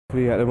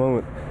At the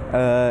moment,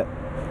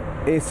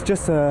 it's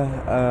just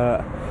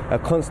a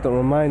constant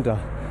reminder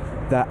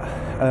that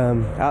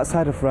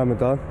outside of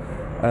Ramadan,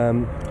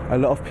 a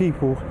lot of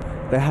people,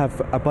 they have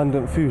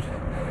abundant food,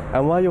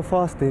 and while you're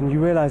fasting,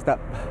 you realise that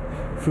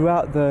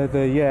throughout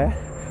the year,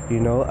 you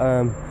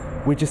know,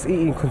 we're just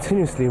eating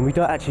continuously and we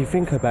don't actually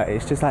think about it.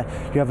 It's just like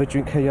you have a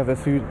drink here, you have a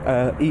food,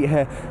 eat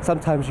here.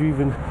 Sometimes you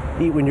even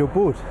eat when you're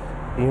bored,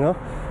 you know,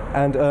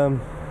 and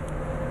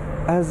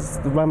as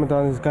the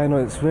Ramadan is going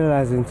on, it's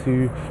realising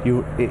to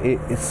you,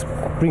 it's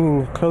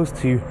bringing close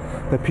to you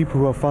the people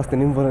who are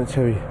fasting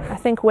involuntarily. I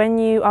think when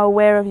you are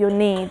aware of your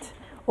need,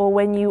 or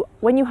when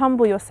you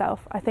humble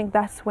yourself, I think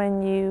that's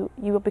when you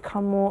will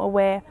become more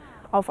aware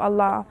of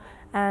Allah,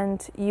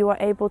 and you are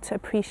able to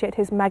appreciate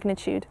His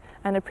magnitude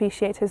and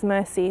appreciate His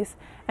mercies.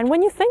 And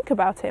when you think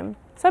about Him,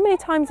 so many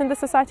times in this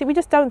society we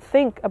just don't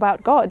think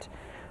about God.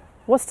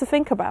 What's to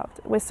think about?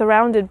 We're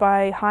surrounded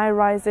by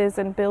high-rises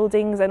and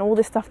buildings and all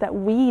this stuff that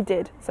we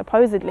did,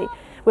 supposedly.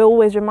 We're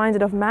always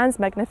reminded of man's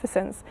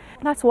magnificence.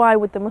 And that's why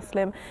with the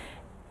Muslim,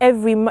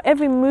 every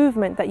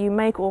movement that you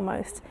make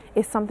almost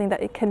is something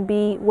that it can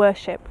be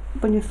worship.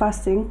 When you're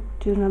fasting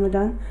during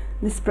Ramadan,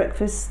 this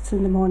breakfast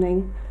in the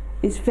morning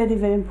is very,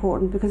 very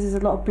important because there's a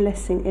lot of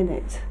blessing in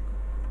it.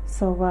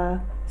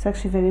 So it's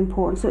actually very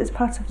important. So it's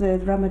part of the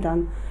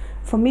Ramadan.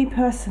 For me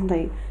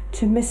personally,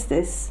 to miss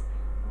this,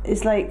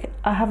 it's like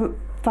I haven't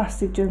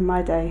fasted during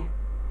my day.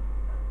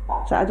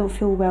 So I don't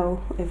feel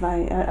well if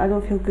I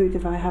don't feel good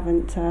if I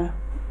haven't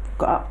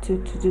got up to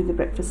do the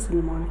breakfast in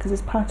the morning, because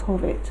it's part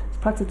of it. It's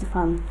part of the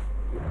fun.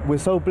 We're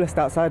so blessed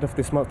outside of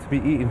this month to be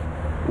eating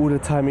all the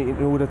time,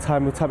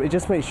 It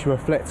just makes you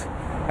reflect,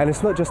 and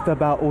it's not just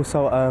about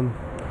also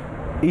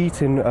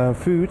eating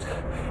food.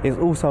 It's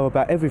also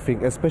about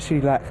everything,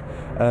 especially like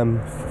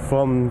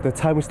from the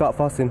time we start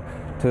fasting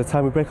to the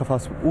time we break our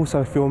fast. Also,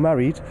 if you're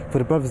married, for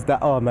the brothers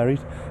that are married,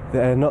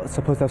 they're not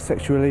supposed to have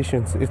sexual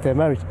relations if they're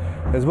married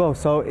as well.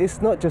 So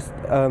it's not just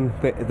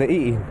the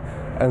eating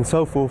and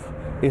so forth.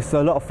 It's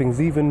a lot of things.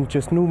 Even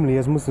just normally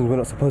as Muslims, we're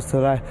not supposed to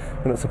lie,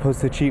 we're not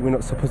supposed to cheat, we're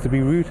not supposed to be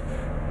rude.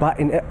 But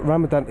in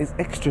Ramadan, it's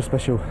extra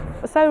special.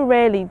 So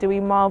rarely do we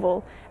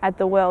marvel at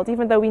the world,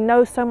 even though we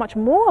know so much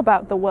more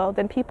about the world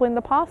than people in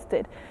the past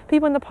did.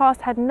 People in the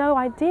past had no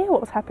idea what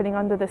was happening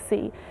under the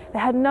sea. They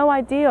had no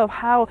idea of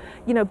how,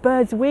 you know,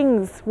 birds'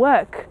 wings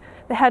work.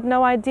 They had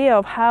no idea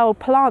of how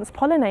plants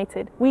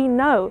pollinated. We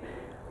know,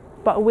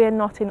 but we're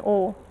not in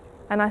awe.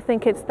 And I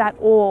think it's that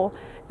awe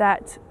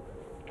that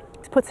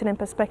puts it in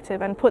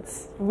perspective and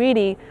puts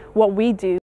really what we do